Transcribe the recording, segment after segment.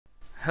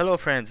Hello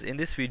friends, in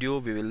this video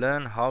we will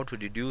learn how to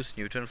deduce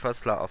Newton's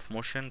first law of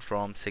motion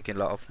from second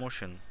law of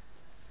motion.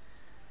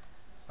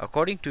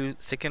 According to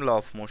second law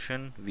of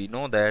motion, we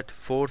know that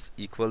force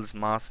equals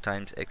mass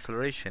times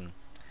acceleration.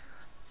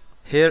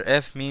 Here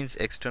F means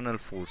external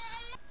force.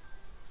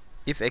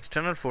 If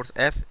external force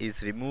F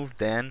is removed,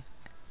 then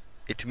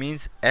it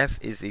means F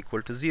is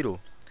equal to 0.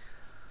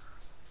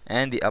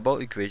 And the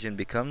above equation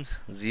becomes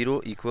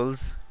 0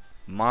 equals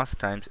mass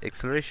times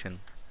acceleration.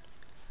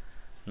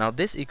 Now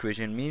this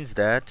equation means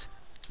that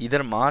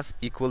either mass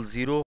equals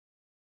 0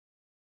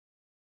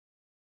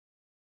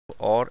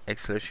 or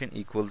acceleration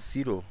equals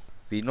 0.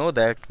 We know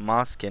that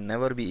mass can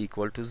never be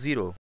equal to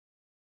 0.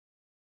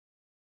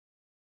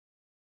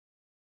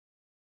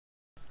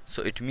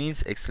 So it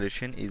means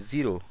acceleration is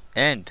 0.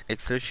 And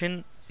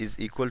acceleration is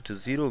equal to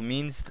 0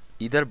 means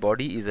either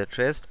body is at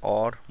rest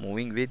or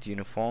moving with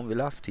uniform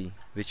velocity,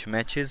 which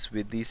matches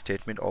with the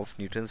statement of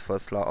Newton's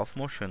first law of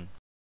motion.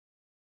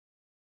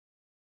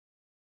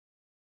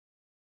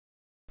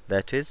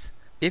 That is,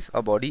 if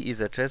a body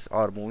is at rest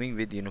or moving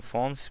with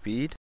uniform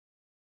speed,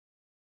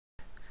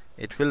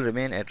 it will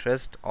remain at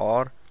rest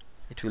or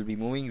it will be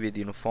moving with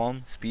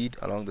uniform speed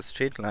along the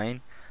straight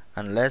line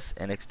unless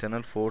an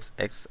external force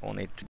acts on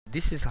it.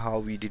 This is how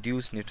we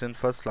deduce Newton's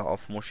first law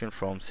of motion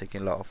from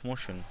second law of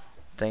motion.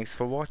 Thanks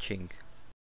for watching.